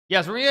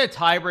Yeah, so we're gonna get a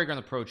tiebreaker in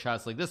the Pro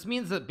Chess League. This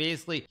means that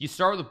basically you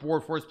start with the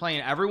board force playing,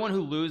 and everyone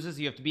who loses,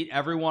 you have to beat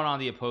everyone on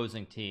the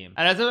opposing team.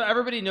 And as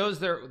everybody knows,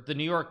 the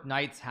New York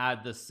Knights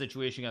had this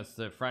situation against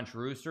the French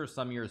Roosters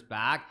some years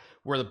back,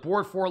 where the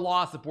board 4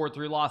 lost, the board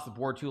 3 lost, the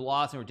board 2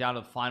 lost, and we're down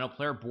to the final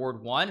player,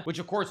 board 1, which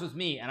of course was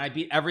me, and I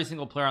beat every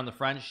single player on the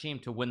French team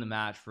to win the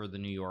match for the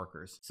New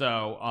Yorkers.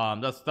 So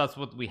that's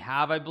what we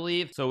have, I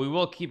believe. So we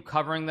will keep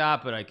covering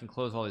that, but I can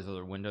close all these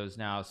other windows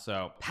now.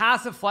 So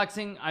passive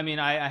flexing, I mean,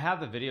 I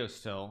have the video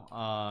still.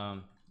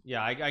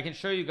 Yeah, I can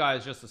show you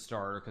guys just the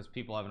starter because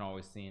people haven't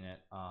always seen it.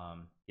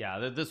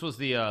 Yeah, this was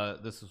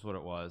what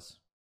it was.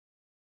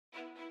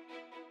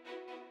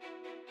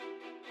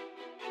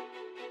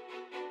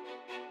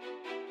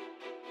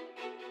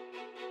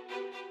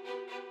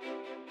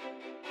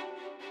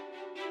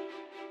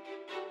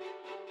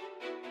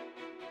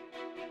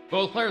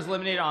 Both players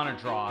eliminated on a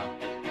draw.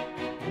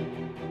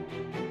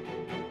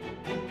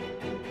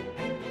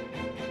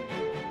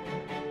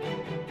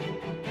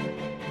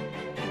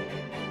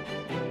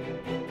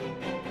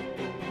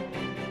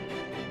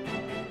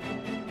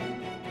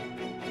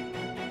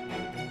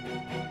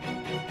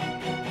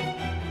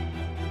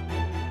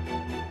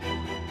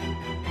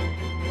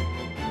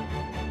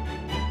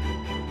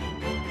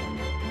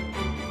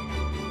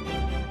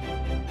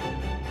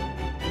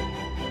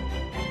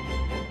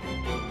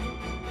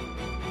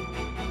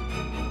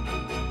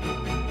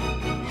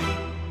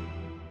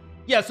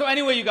 Yeah, so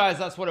anyway, you guys,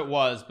 that's what it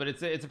was, but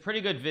it's a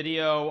pretty good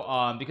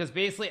video, because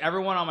basically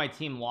everyone on my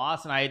team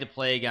lost, and I had to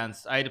play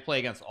against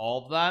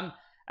all of them,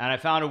 and I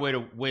found a way to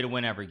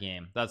win every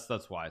game. That's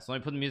why. So let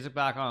me put the music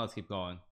back on. Let's keep going.